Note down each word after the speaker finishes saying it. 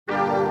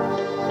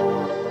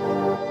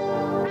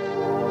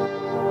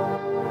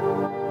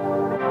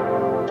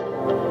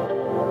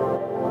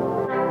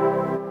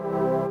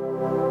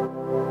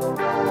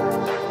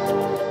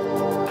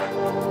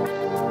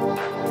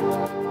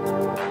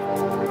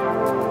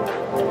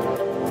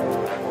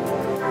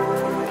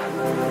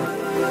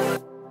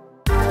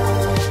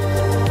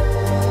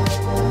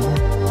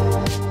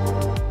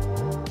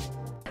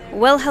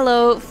Well,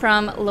 hello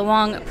from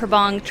Luang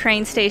Prabang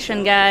train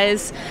station,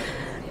 guys.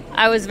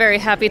 I was very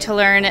happy to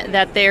learn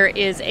that there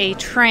is a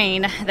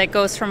train that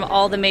goes from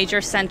all the major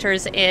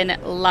centers in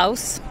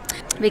Laos.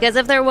 Because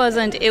if there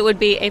wasn't, it would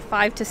be a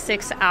 5 to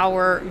 6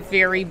 hour,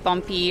 very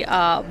bumpy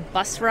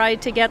bus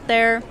ride to get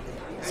there.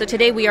 So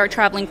today we are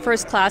traveling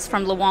first class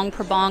from Luang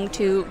Prabang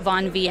to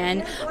Van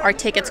Vienne. Our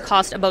tickets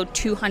cost about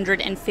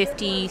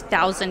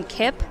 250,000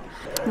 kip.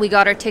 We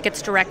got our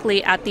tickets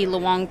directly at the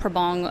Luang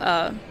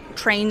Prabang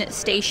train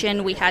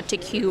station. We had to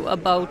queue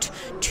about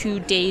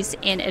 2 days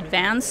in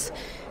advance.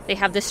 They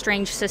have this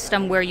strange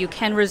system where you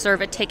can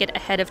reserve a ticket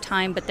ahead of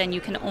time, but then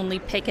you can only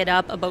pick it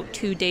up about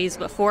 2 days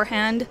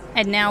beforehand.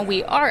 And now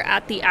we are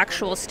at the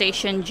actual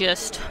station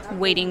just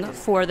waiting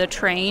for the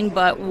train.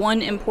 But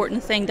one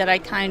important thing that I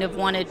kind of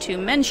wanted to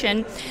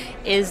mention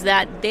is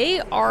that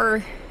they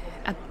are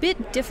a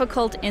bit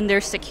difficult in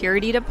their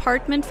security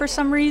department for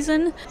some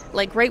reason.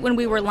 Like right when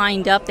we were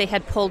lined up, they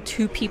had pulled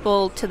 2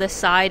 people to the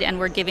side and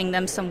were giving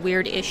them some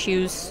weird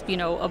issues, you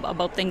know,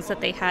 about things that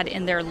they had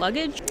in their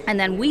luggage. And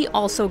then we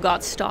also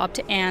got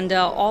stopped, and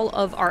all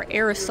of our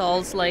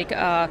aerosols, like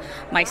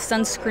my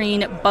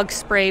sunscreen, bug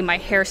spray, my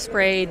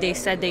hairspray, they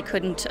said they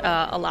couldn't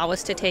allow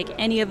us to take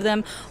any of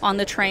them on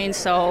the train.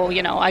 So,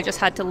 you know, I just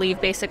had to leave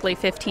basically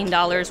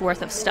 $15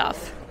 worth of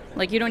stuff.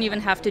 Like, you don't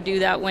even have to do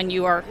that when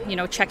you are, you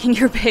know, checking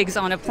your bags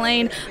on a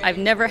plane. I've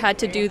never had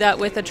to do that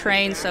with a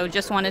train, so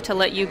just wanted to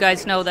let you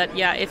guys know that,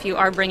 yeah, if you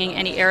are bringing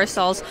any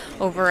aerosols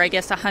over, I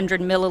guess, 100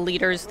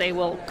 milliliters, they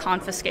will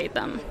confiscate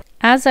them.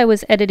 As I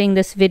was editing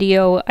this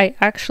video, I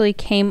actually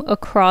came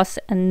across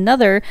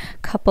another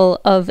couple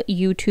of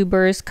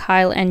YouTubers,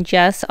 Kyle and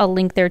Jess. I'll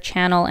link their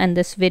channel and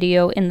this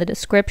video in the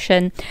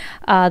description,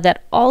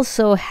 that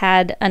also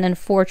had an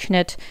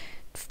unfortunate,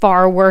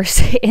 far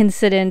worse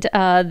incident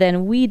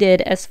than we did,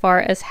 as far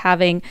as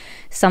having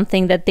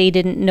something that they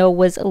didn't know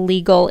was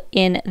illegal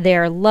in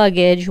their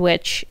luggage,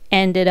 which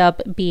ended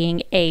up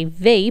being a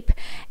vape.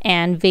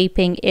 And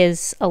vaping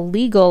is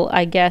illegal,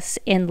 I guess,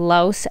 in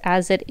Laos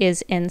as it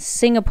is in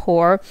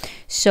Singapore,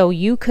 so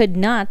you could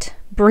not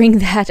bring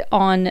that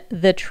on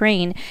the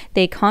train.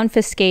 They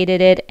confiscated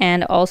it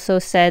and also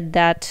said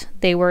that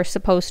they were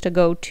supposed to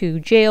go to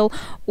jail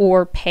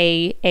or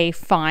pay a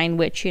fine,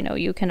 which, you know,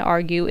 you can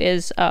argue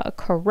is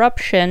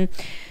corruption.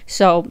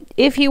 So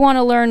if you want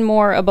to learn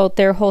more about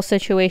their whole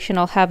situation,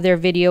 I'll have their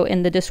video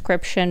in the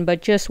description,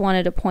 but just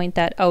wanted to point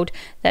that out,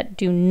 that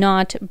do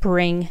not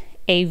bring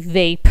a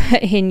vape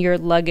in your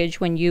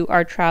luggage when you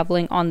are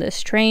traveling on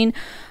this train.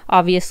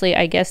 Obviously,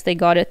 I guess they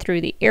got it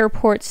through the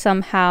airport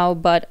somehow,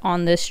 but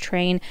on this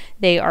train,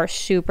 they are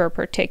super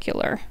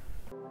particular.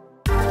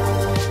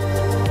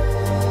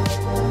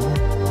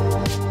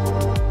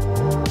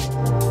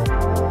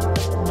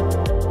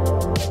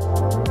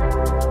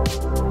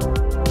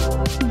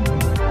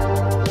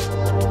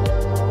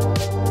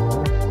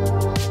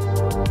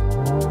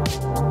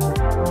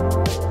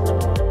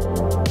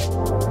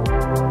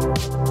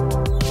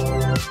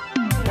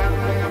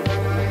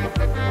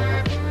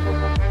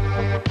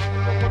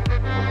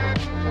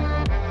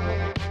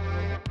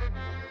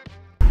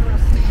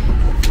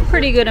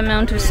 Pretty good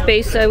amount of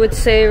space, I would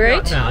say,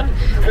 right?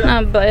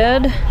 Not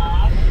bad.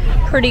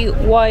 Pretty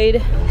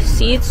wide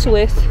seats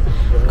with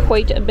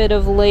quite a bit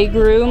of leg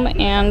room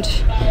and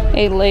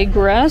a leg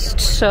rest.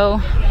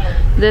 So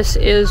this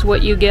is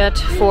what you get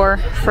for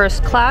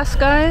first class,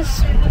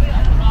 guys.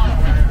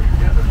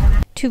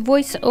 To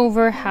voice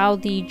over how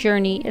the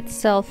journey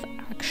itself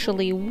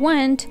actually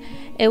went,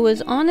 it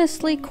was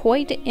honestly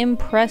quite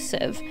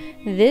impressive.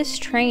 This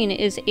train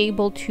is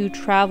able to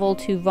travel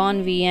to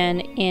Van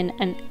Vienne in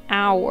an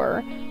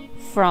hour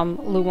from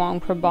Luang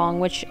Prabang,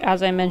 which,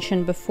 as I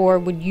mentioned before,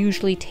 would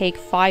usually take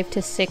 5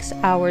 to 6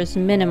 hours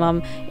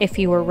minimum if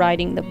you were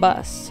riding the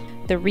bus.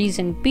 The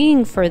reason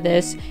being for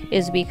this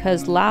is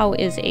because Laos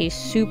is a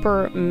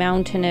super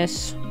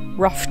mountainous,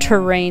 rough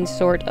terrain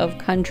sort of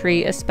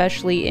country,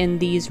 especially in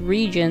these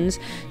regions.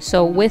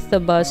 So with the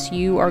bus,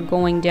 you are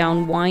going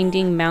down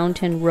winding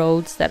mountain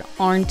roads that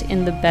aren't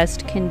in the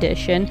best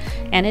condition,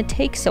 and it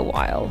takes a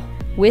while.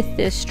 With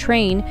this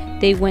train,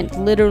 they went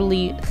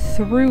literally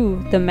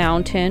through the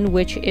mountain,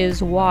 which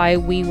is why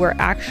we were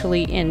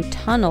actually in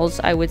tunnels,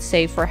 I would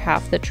say, for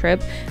half the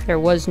trip. There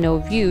was no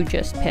view,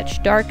 just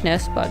pitch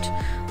darkness, but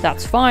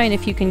that's fine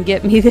if you can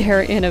get me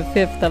there in a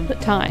fifth of the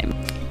time.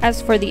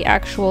 As for the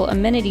actual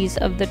amenities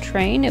of the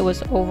train, it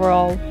was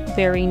overall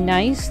very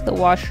nice. The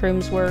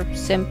washrooms were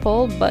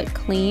simple but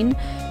clean,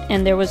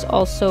 and there was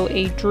also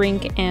a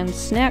drink and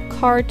snack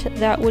cart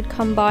that would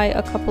come by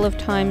a couple of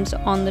times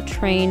on the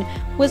train.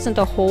 Wasn't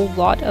a whole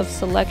lot of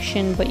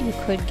selection, but you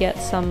could get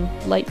some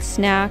light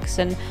snacks,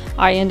 and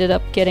I ended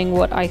up getting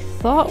what I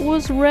thought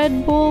was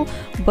Red Bull,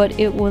 but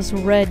it was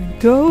Red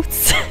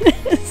Goats.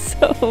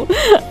 So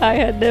I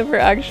had never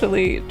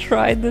actually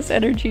tried this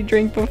energy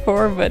drink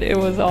before, but it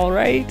was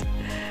alright.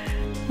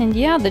 And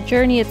yeah, the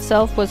journey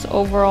itself was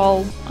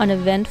overall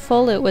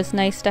uneventful. It was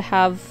nice to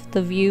have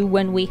the view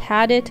when we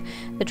had it.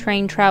 The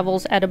train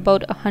travels at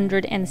about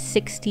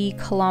 160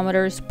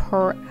 kilometers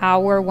per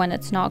hour when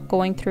it's not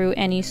going through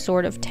any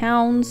sort of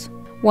towns.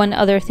 One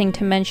other thing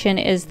to mention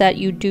is that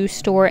you do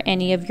store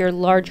any of your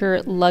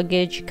larger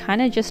luggage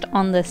kind of just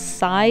on the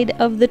side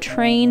of the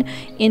train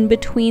in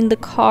between the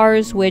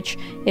cars, which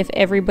if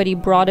everybody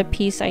brought a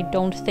piece, I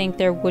don't think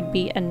there would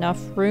be enough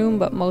room,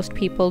 but most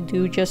people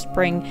do just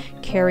bring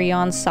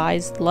carry-on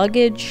sized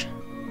luggage.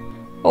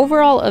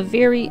 Overall, a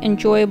very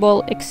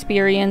enjoyable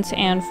experience,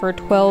 and for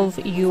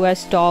 $12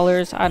 US,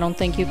 I don't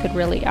think you could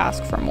really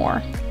ask for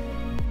more.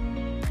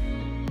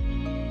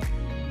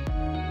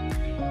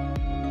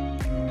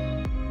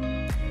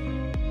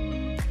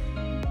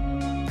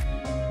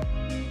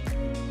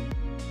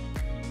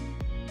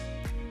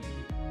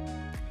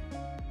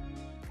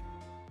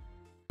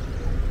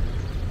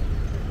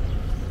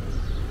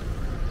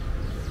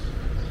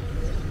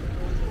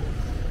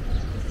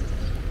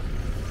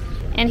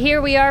 And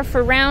here we are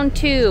for round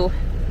 2.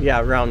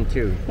 Yeah, round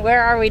 2.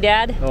 Where are we,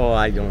 Dad? Oh,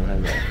 I don't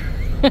have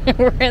that.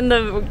 We're in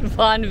the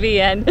Van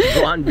Vien.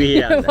 Van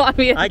Vien. Van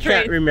Vien I train.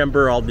 can't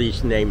remember all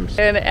these names.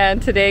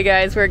 And today,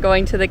 guys, we're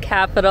going to the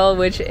capital,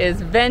 which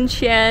is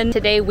Vientiane.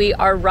 Today we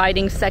are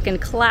riding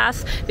second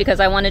class because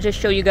I wanted to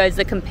show you guys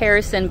the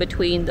comparison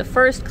between the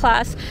first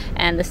class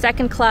and the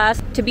second class.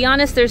 To be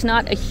honest, there's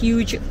not a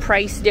huge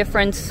price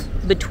difference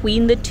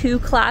between the two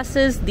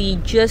classes. The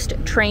just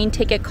train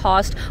ticket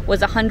cost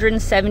was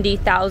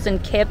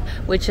 170,000 kip,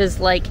 which is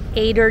like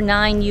 $8 or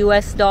 $9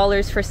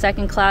 US for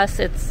second class.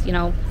 It's, you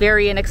know,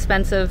 very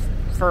inexpensive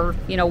for,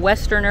 you know,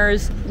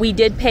 Westerners. We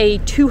did pay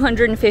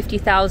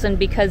 250,000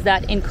 because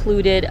that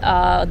included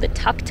the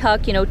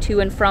tuk-tuk, you know, to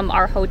and from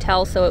our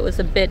hotel, so it was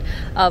a bit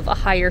of a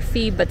higher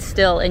fee, but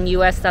still in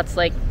US that's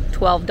like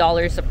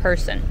 $12 a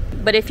person.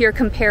 But if you're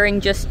comparing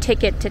just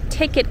ticket to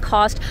ticket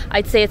cost,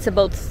 I'd say it's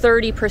about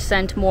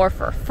 30% more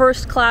for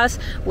first class,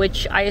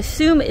 which I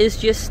assume is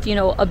just, you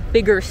know, a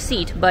bigger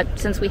seat. But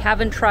since we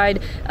haven't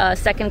tried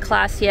second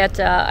class yet,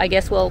 I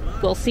guess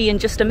we'll see in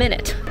just a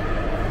minute.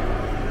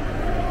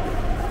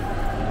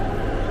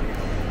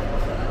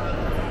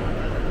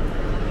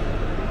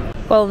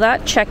 Well,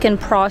 that check-in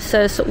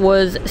process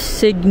was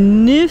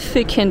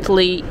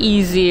significantly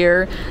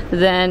easier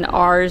than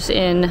ours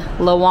in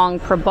Luang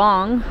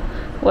Prabang,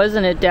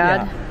 wasn't it,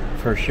 Dad? Yeah,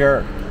 for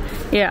sure.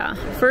 Yeah.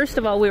 First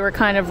of all, we were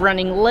kind of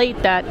running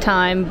late that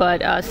time,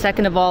 but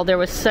second of all, there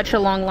was such a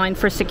long line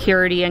for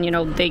security, and, you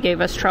know, they gave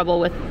us trouble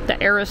with the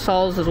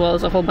aerosols as well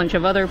as a whole bunch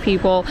of other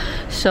people.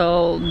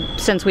 So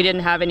since we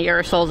didn't have any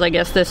aerosols, I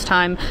guess, this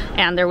time,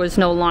 and there was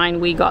no line,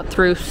 we got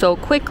through so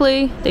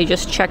quickly. They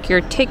just check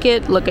your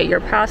ticket, look at your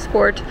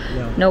passport,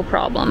 no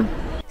problem.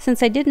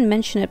 Since I didn't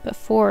mention it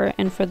before,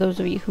 and for those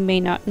of you who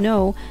may not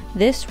know,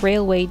 this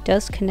railway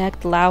does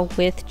connect Laos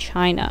with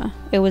China.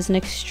 It was an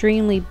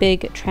extremely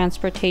big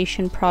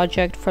transportation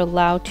project for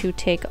Laos to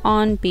take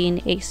on,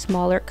 being a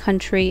smaller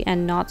country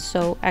and not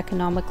so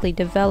economically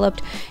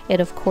developed. It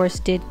of course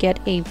did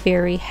get a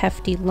very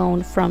hefty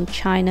loan from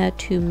China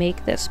to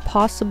make this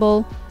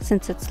possible.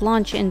 Since its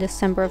launch in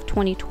December of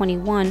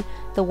 2021,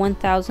 the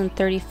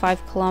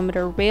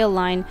 1,035-kilometer rail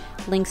line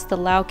links the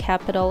Lao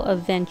capital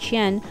of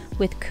Vientiane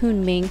with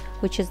Kunming,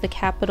 which is the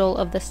capital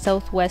of the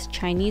southwest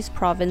Chinese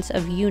province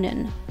of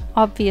Yunnan.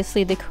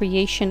 Obviously, the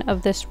creation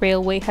of this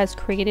railway has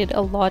created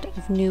a lot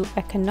of new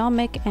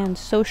economic and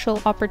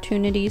social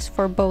opportunities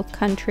for both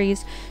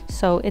countries,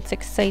 so it's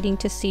exciting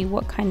to see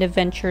what kind of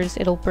ventures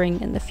it'll bring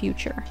in the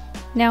future.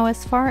 Now,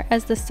 as far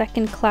as the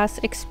second class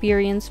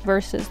experience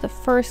versus the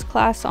first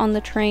class on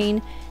the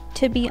train,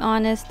 to be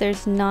honest,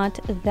 there's not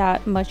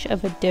that much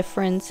of a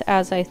difference,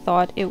 as I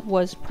thought it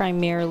was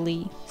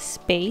primarily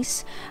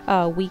space.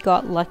 We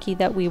got lucky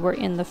that we were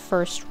in the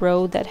first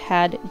row that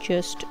had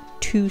just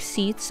 2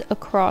 seats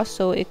across,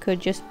 so it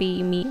could just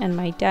be me and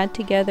my dad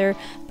together,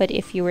 but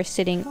if you were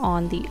sitting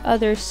on the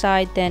other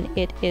side, then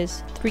it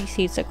is 3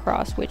 seats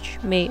across, which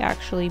may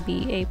actually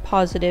be a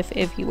positive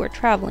if you were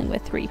traveling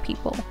with 3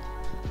 people.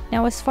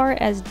 Now, as far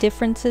as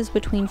differences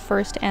between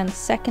first and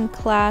second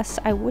class,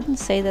 I wouldn't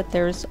say that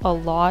there's a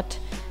lot.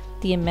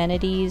 The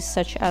amenities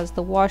such as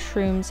the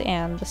washrooms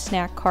and the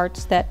snack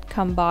carts that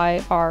come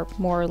by are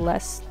more or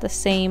less the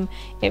same.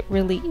 It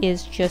really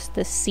is just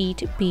the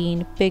seat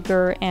being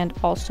bigger and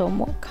also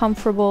more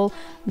comfortable.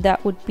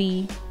 That would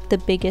be the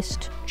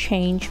biggest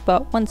change,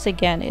 but once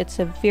again, it's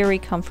a very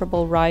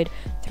comfortable ride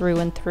through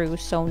and through,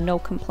 so no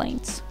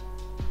complaints.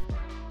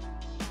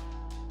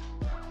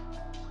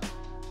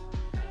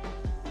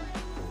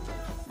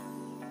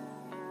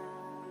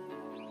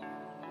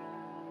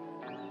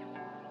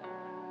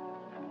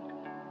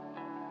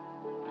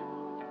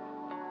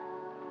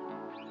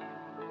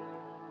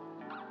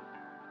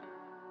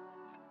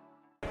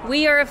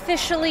 We are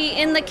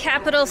officially in the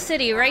capital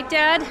city, right,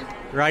 Dad?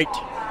 Right.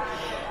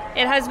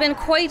 It has been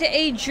quite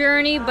a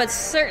journey, but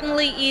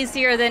certainly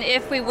easier than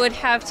if we would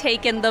have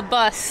taken the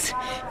bus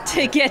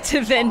to get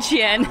to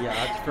Vientiane. Yeah,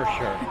 that's for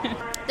sure.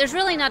 There's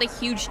really not a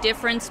huge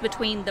difference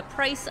between the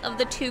price of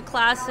the 2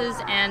 classes,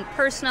 and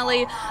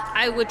personally,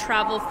 I would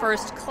travel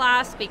first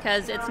class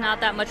because it's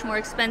not that much more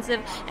expensive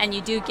and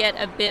you do get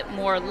a bit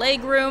more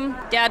leg room.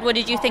 Dad, what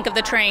did you think of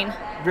the train?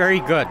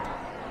 Very good.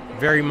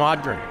 Very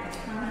modern.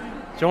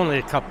 It's only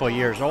a couple of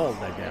years old,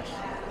 I guess.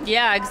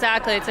 Yeah,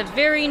 exactly. It's a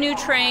very new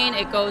train.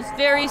 It goes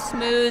very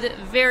smooth,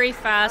 very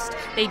fast.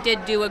 They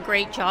did do a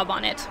great job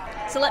on it.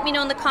 So let me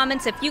know in the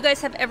comments if you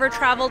guys have ever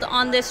traveled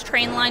on this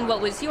train line. What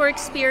was your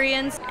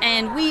experience?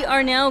 And we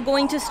are now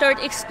going to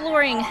start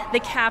exploring the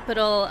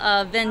capital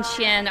of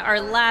Vientiane, our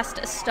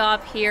last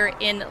stop here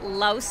in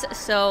Laos.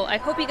 So I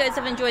hope you guys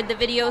have enjoyed the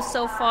video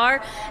so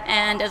far.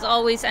 And as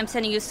always, I'm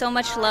sending you so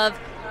much love.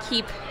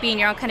 Keep being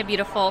your own kind of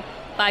beautiful.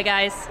 Bye,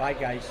 guys. Bye,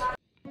 guys.